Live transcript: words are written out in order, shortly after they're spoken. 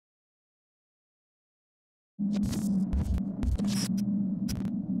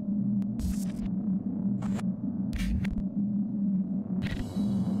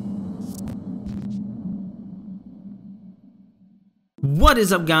What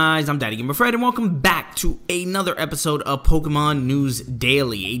is up, guys? I'm Daddy Gamer Fred, and welcome back to another episode of Pokemon News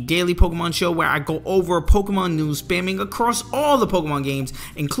Daily, a daily Pokemon show where I go over Pokemon news spamming across all the Pokemon games,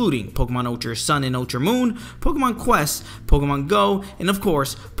 including Pokemon Ultra Sun and Ultra Moon, Pokemon Quest, Pokemon Go, and of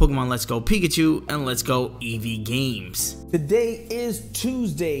course, Pokemon Let's Go Pikachu and Let's Go Eevee games. Today is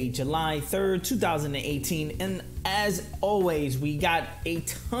Tuesday, July 3rd, 2018, and as always, we got a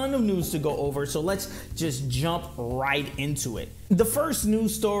ton of news to go over, so let's just jump right into it. The first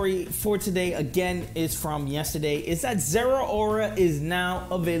news story for today, again, is from yesterday, is that Zeraora is now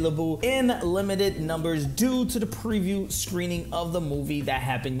available in limited numbers due to the preview screening of the movie that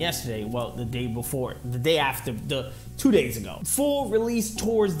happened yesterday. Well, the day after, 2 days ago. Full release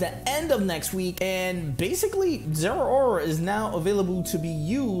towards the end of next week, and basically Zeraora is now available to be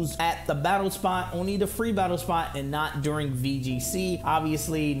used at the battle spot, only the free battle spot, and not during VGC.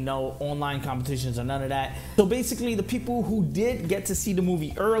 Obviously, no online competitions or none of that. So basically, the people who did get to see the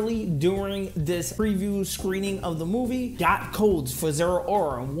movie early during this preview screening of the movie got codes for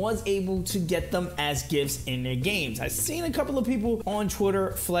Zeraora and was able to get them as gifts in their games. I've seen a couple of people on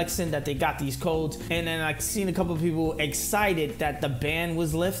Twitter flexing that they got these codes, and then I've seen a couple of people excited that the ban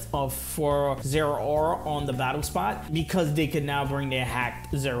was lifted for Zeraora on the battle spot because they could now bring their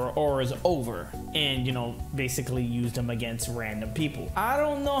hacked Zeraoras over and, you know, basically use them against random people. I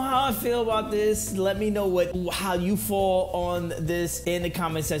don't know how I feel about this. Let me know how you fall on this in the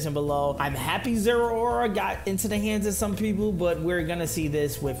comment section below. I'm happy Zeraora got into the hands of some people, but we're gonna see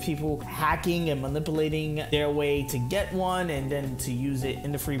this with people hacking and manipulating their way to get one and then to use it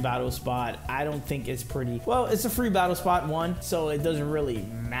in the free battle spot. I don't think it's pretty. Well, it's a free battle spot one, so it doesn't really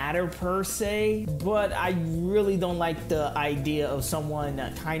matter per se, but I really don't like the idea of someone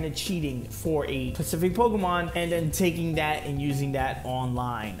kind of cheating for a specific Pokemon and then taking that and using that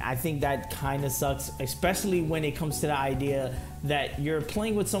online. I think that kind of sucks, especially when it comes to the idea that you're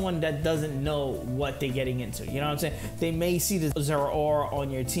playing with someone that doesn't know what they're getting into. You know what I'm saying? They may see the Zeraora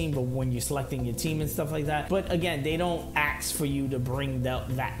on your team, but when you're selecting your team and stuff like that, but again, they don't ask for you to bring that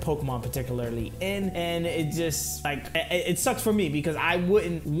Pokemon particularly in, and it just, like, it sucks for me because I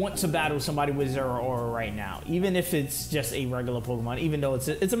wouldn't want to battle somebody with Zeraora right now, even if it's just a regular Pokemon, even though it's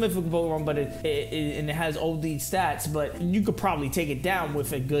a mythical Pokemon, but it has OD stats, but you could probably take it down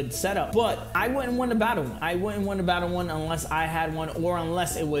with a good setup. But I wouldn't want to battle one. I wouldn't want to battle one unless I had one, or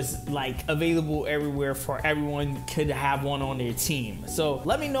unless it was like available everywhere for everyone could have one on their team. So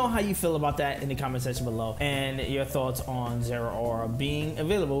let me know how you feel about that in the comment section below, and your thoughts on Zeraora being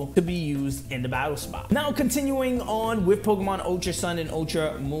available to be used in the battle spot. Now, continuing on with Pokemon Ultra Sun and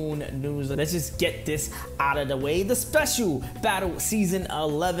Ultra Moon news, let's just get this out of the way. The special battle season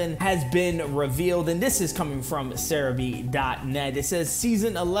 11 has been revealed, and this is coming from Cerebi.net. It says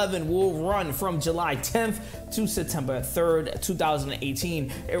season 11 will run from July 10th to September 3rd,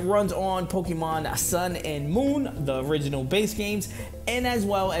 2018. It runs on Pokemon Sun and Moon, the original base games, and as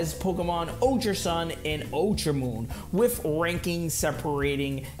well as Pokemon Ultra Sun and Ultra Moon, with rankings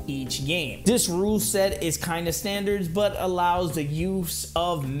separating each game. This rule set is kind of standard, but allows the use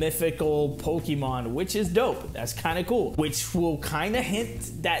of mythical Pokemon, which is dope. That's kind of cool, which will kind of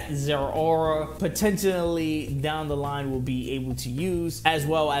hint that Zeraora potentially down the line will be able to use, as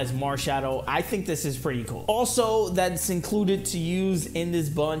well as Marshadow. I think this is pretty cool. Also, that's included to use in this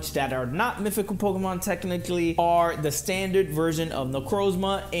bunch that are not mythical Pokemon technically are the standard version of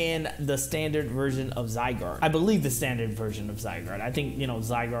Necrozma and the standard version of Zygarde. I believe the standard version of Zygarde. I think, you know,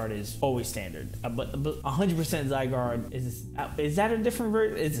 Zygarde is always standard, but 100% Zygarde is that a different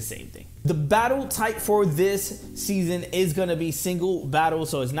version? It's the same thing. The battle type for this season is going to be single battle,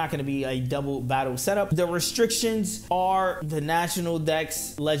 so it's not going to be a double battle setup. The restrictions are the national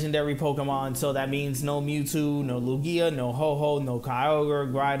dex legendary Pokemon, so that means no Mewtwo, no Lugia, no Ho-Ho, no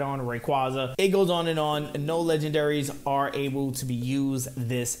Kyogre, Groudon, Rayquaza. It goes on and on. No legendaries are able to be used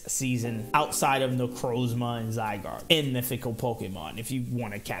this season outside of Necrozma and Zygarde in mythical Pokemon. If you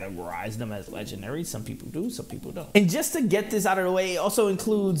want to categorize them as legendaries, some people do, some people don't. And just to get this out of the way, it also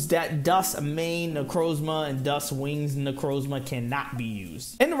includes that Dust Main Necrozma and Dust Wings Necrozma cannot be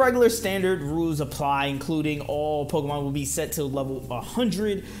used. And the regular standard rules apply, including all Pokemon will be set to level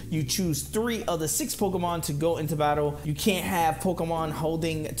 100. You choose 3 of the 6 Pokemon to go into battle. You can't have Pokemon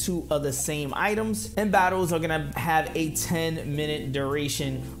holding 2 of the same items, and battles are gonna have a 10-minute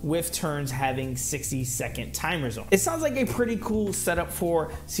duration with turns having 60-second timers on. It sounds like a pretty cool setup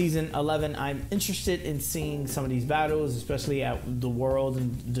for Season 11. I'm interested in seeing some of these battles, especially at the World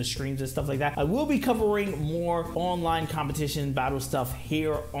and the streams and stuff like that. I will be covering more online competition battle stuff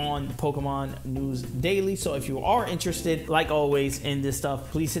here on Pokemon News Daily, so if you are interested, like always, in this stuff,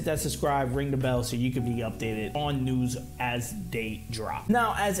 please hit that subscribe, ring the bell so you can be updated on news as they drop.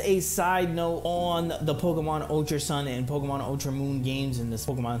 Now, as a side note on the Pokemon Ultra Sun and Pokemon Ultra Moon games and this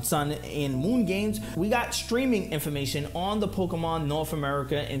Pokemon Sun and Moon games, we got streaming information on the Pokemon North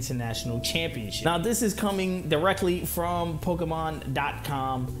America International Championship. Now, this is coming directly from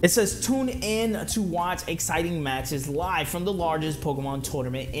Pokemon.com. It says, tune in to watch exciting matches live from the largest Pokemon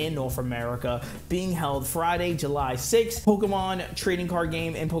tournament in North America being held Friday, July 6th, Pokemon Trading Card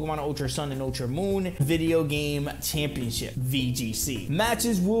Game and Pokemon Ultra Sun and Ultra Moon Video Game Championship, VGC.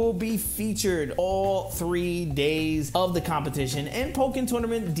 Matches will be featured all 3 days of the competition, and Pokken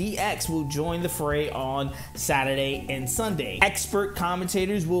Tournament DX will join the fray on Saturday and Sunday. Expert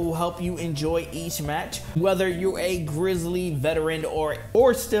commentators will help you enjoy each match, whether you're a grizzly veteran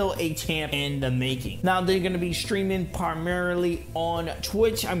or still a champ in the making. Now, they're going to be streaming primarily on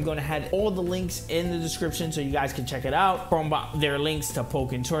Twitch. I'm going to have all the links in the description so you guys can check it out, from their links to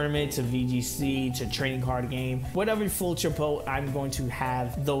Pokken Tournament to VGC to Trading Card Game, whatever floats your boat. I'm going to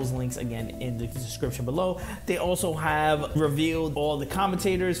have those links again in the description below. They also have revealed all the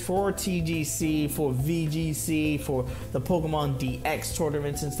commentators for TGC, for VGC, for the Pokemon DX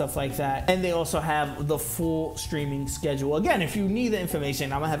tournaments and stuff like that, and they also have the full streaming schedule. Again, if you need the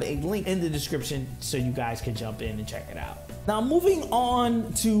information, I'm gonna have a link in the description so you guys can jump in and check it out. Now, moving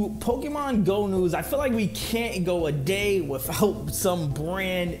on to Pokemon Go news, I feel like we can't go a day without some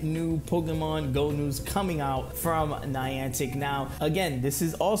brand new Pokemon Go news coming out from Niantic. Now, again, this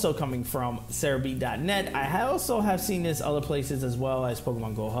is also coming from Cerebeat.net. I also have seen this other places as well as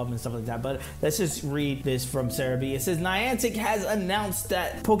Pokemon Go Hub and stuff like that, but let's just read this from Cerebeat. It says, Niantic has announced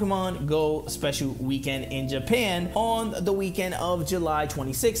that Pokemon Go special weekend in Japan on the weekend of July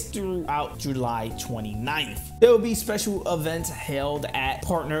 26th throughout July 29th. There will be special events held at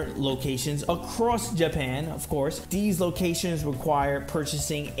partner locations across Japan, of course. These locations require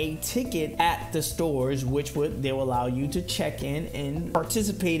purchasing a ticket at the stores, which they will allow you to check in and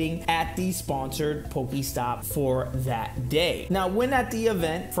participating at the sponsored Pokestop for that day. Now, when at the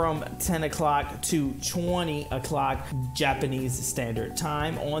event from 10 o'clock to 20 o'clock Japanese Standard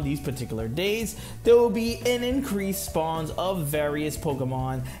Time on these particular days, there will be an increased spawns of various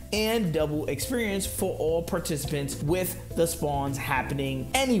Pokemon and double experience for all participants, with the spawns happening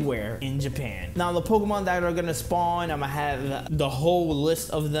anywhere in Japan. Now, the Pokemon that are gonna spawn, I'm gonna have the whole list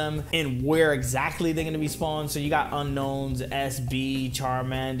of them and where exactly they're gonna be spawned. So you got unknowns, SB,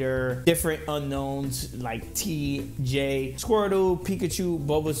 Charmander, different unknowns like T, J, Squirtle, Pikachu,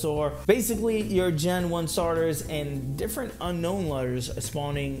 Bulbasaur. Basically, your Gen 1 starters and different unknown letters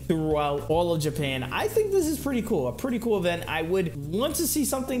spawning throughout all of Japan. I think this is pretty cool, a pretty cool event. I would want to see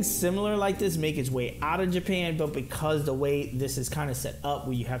something similar like this make its way out of Japan, but because the way this is kind of set up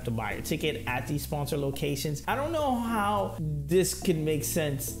where you have to buy a ticket at these sponsor locations, I don't know how this can make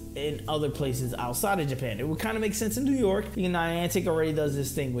sense in other places outside of Japan. It would kind of make sense in New York. You know, Niantic already does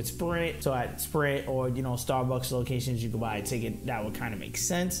this thing with Sprint, so at Sprint or, you know, Starbucks locations, you could buy a ticket. That would kind of make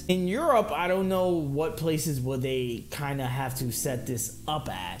sense. In Europe, I don't know what places would they kind of have to set this up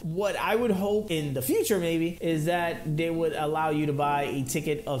at. What I would hope in the future maybe is that they would allow you to buy a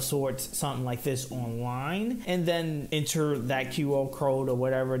ticket of sorts, something like this online, and then enter that QR code or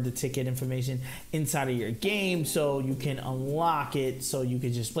whatever, the ticket information inside of your game so you can unlock it, so you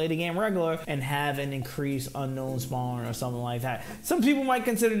can just play the game regular and have an increased unknown spawn or something like that. Some people might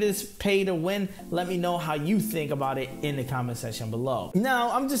consider this pay to win. Let me know how you think about it in the comment section below.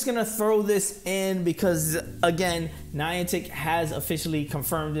 Now, I'm just gonna throw this in because, again, Niantic has officially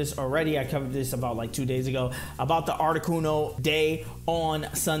confirmed this already. I covered this about like 2 days ago about the Articuno Day on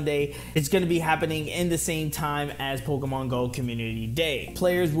Sunday. It's going to be happening in the same time as Pokemon Go Community Day.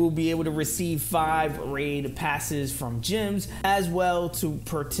 Players will be able to receive 5 raid passes from gyms, as well to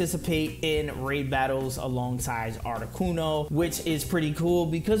participate in raid battles alongside Articuno, which is pretty cool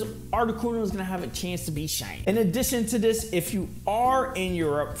because Articuno is going to have a chance to be shiny. In addition to this, if you are in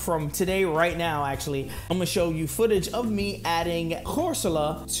Europe from today, right now, actually, I'm going to show you footage of me adding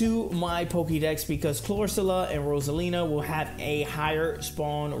Corsola to my Pokédex because Corsola and Rosalina will have a higher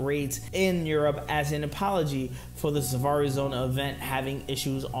spawn rates in Europe as an apology for the Safari Zone event having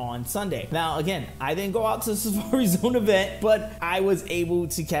issues on Sunday. Now, again, I didn't go out to the Safari Zone event, but I was able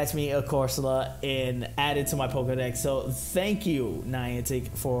to catch me a Corsola and add it to my Pokedex. So thank you, Niantic,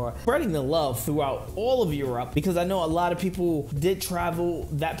 for spreading the love throughout all of Europe, because I know a lot of people did travel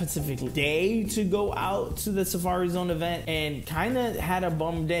that specific day to go out to the Safari Zone event and kind of had a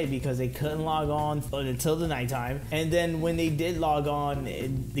bum day because they couldn't log on until the nighttime. And then when they did log on,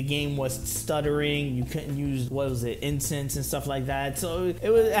 the game was stuttering. You couldn't use, what was it, incense and stuff like that. So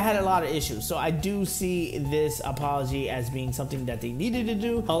it had a lot of issues. So I do see this apology as being something that they needed to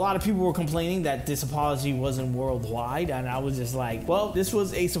do. A lot of people were complaining that this apology wasn't worldwide, and I was just like, well, this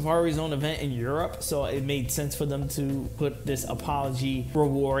was a Safari Zone event in Europe, so it made sense for them to put this apology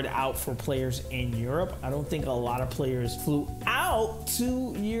reward out for players in Europe. I don't think a lot of players flew out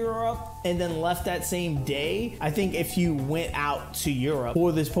to Europe and then left that same day. I think if you went out to Europe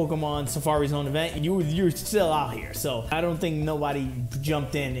for this Pokemon Safari Zone event, you're still out here. So I don't think nobody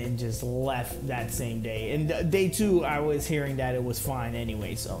jumped in and just left that same day. And day two, I was hearing that it was fine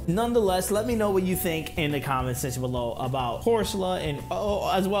anyway. So nonetheless, let me know what you think in the comment section below about Corsola and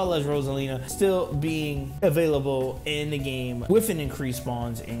as well as Rosalina still being available in the game with an increased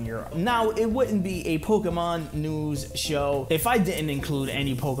spawns in Europe. Now, it wouldn't be a Pokemon news show if I didn't include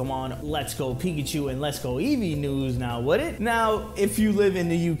any Pokemon Let's Go Pikachu and Let's Go Eevee news now, would it? Now, if you live in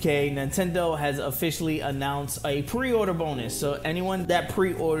the UK, Nintendo has officially announced a pre-order bonus. So anyone that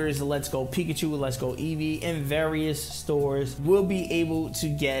pre-orders Let's Go Pikachu, Let's Go Eevee in various stores will be able to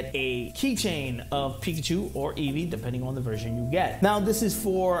get a keychain of Pikachu or Eevee, depending on the version you get. Now, this is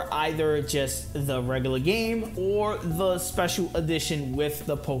for either just the regular game or the special edition with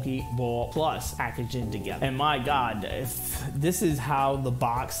the Pokeball Plus packaging together. And my God, if this is how the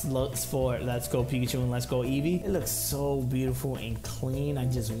box looks for Let's Go Pikachu and Let's Go Eevee, it looks so beautiful and clean. I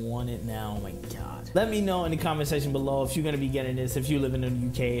just want it now. Oh my God. Let me know in the comment section below if you're going to be getting this, if you live in the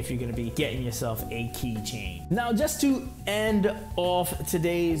UK, if you're going to be getting yourself a keychain. Now, just to end off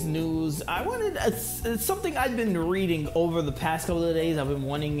today's news, I wanted it's something I've been reading over the past couple of days. I've been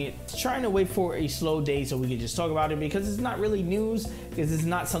wanting it, trying to wait for a slow day so we can just talk about it, because it's not really news, because it's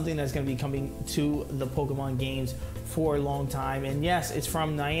not something that's going to be coming to the Pokemon games for a long time. And yes, it's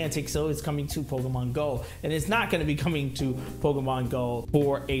from Niantic, so it's coming to Pokemon Go, and it's not going to be coming to Pokemon Go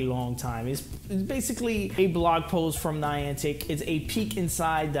for a long time. It's basically a blog post from Niantic. It's a peek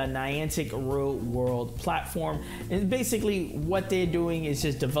inside the Niantic real world platform, and basically what they're doing is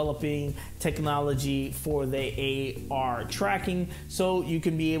just developing technology for the AR tracking, so you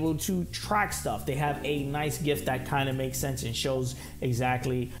can be able to track stuff. They have a nice GIF that kind of makes sense and shows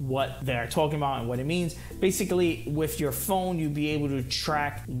exactly what they're talking about and what it means. Basically, with your phone, you'll be able to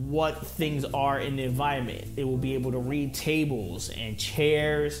track what things are in the environment. It will be able to read tables and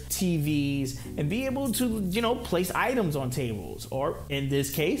chairs, TVs, and be able to, you know, place items on tables, or in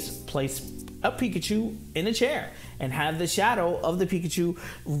this case, place a Pikachu in a chair and have the shadow of the Pikachu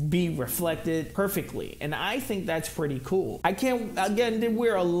be reflected perfectly. And I think that's pretty cool. Again,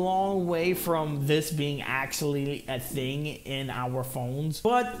 we're a long way from this being actually a thing in our phones,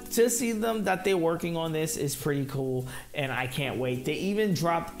 but to see them that they're working on this is pretty cool, and I can't wait. They even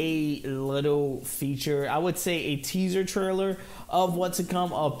dropped a little feature, I would say a teaser trailer of what's to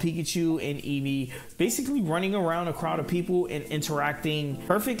come of Pikachu and Eevee basically running around a crowd of people and interacting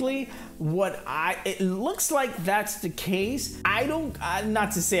perfectly. It looks like that's the case.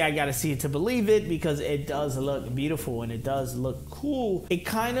 Not to say I gotta see it to believe it, because it does look beautiful and it does look cool. It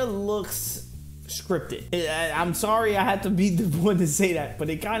kind of looks scripted. I'm sorry I had to be the one to say that, but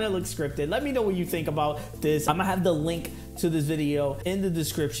it kind of looks scripted. Let me know what you think about this. I'm gonna have the link to this video in the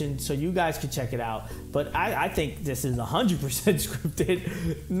description so you guys can check it out. But I think this is 100%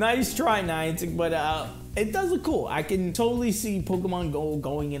 scripted. Nice try, Niantic, but it does look cool. I can totally see Pokemon Go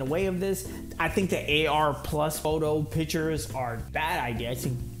going in a way of this. I think the AR plus photo pictures are a bad idea. I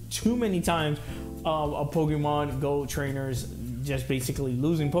think too many times a Pokemon Go trainers just basically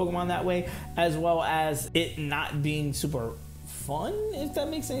losing Pokemon that way, as well as it not being super fun, if that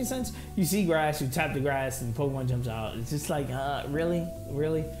makes any sense. You see grass, you tap the grass, and Pokemon jumps out. It's just like,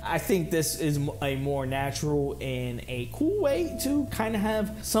 really? I think this is a more natural and a cool way to kind of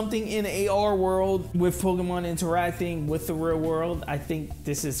have something in the AR world with Pokemon interacting with the real world. I think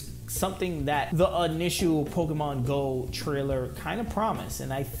this is something that the initial Pokemon Go trailer kind of promised,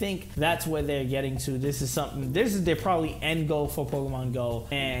 and I think that's where they're getting to. This is their probably end goal for Pokemon Go,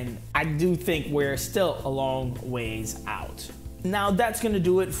 and I do think we're still a long ways out. Now that's gonna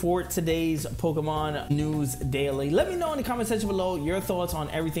do it for today's Pokemon News Daily. Let me know in the comment section below your thoughts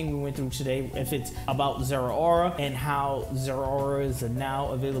on everything we went through today. If it's about Zeraora and how Zeraora is now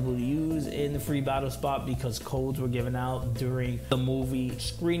available to use in the free battle spot because codes were given out during the movie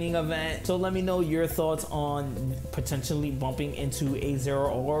screening event. So let me know your thoughts on potentially bumping into a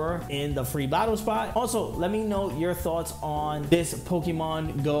Zeraora in the free battle spot. Also, let me know your thoughts on this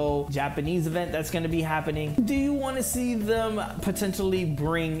Pokemon Go Japanese event that's going to be happening. Do you want to see them potentially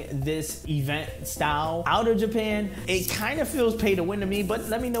bring this event style out of Japan? It kind of feels pay to win to me, but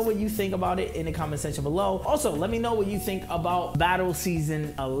let me know what you think about it in the comment section below. Also, let me know what you think about Battle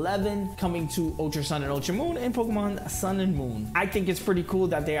Season 11 coming to Ultra Sun and Ultra Moon and Pokemon Sun and Moon. I think it's pretty cool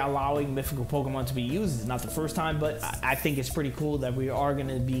that they're allowing mythical Pokemon to be used. It's not the first time, but I think it's pretty cool that we are going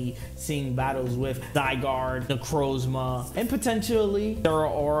to be seeing battles with Zygarde, Necrozma, and potentially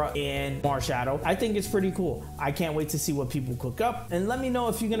Zeraora and Marshadow. I think it's pretty cool. I can't wait to see what people cook up. And let me know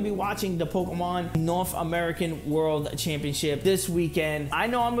if you're going to be watching the Pokemon North American World Championship this weekend. I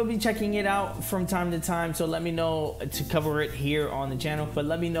know I'm going to be checking it out from time to time, so let me know to cover it here on the channel. But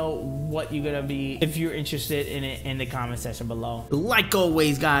let me know what you're going to be, if you're interested in it, in the comment section below. Like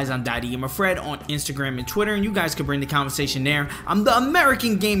always, guys, I'm Daddy Gamer Fred on Instagram and Twitter, and you guys can bring the conversation there. I'm the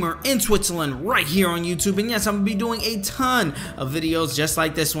American Gamer in Switzerland right here on YouTube, and yes, I'm going to be doing a ton of videos just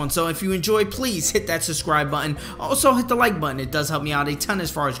like this one. So if you enjoy, please hit that subscribe button. Also hit the like button. It does help me out a ton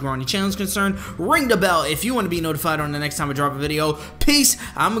as far as growing the channel is concerned. Ring the bell if you want to be notified on the next time I drop a video. Peace.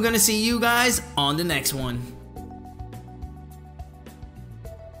 I'm going to see you guys on the next one.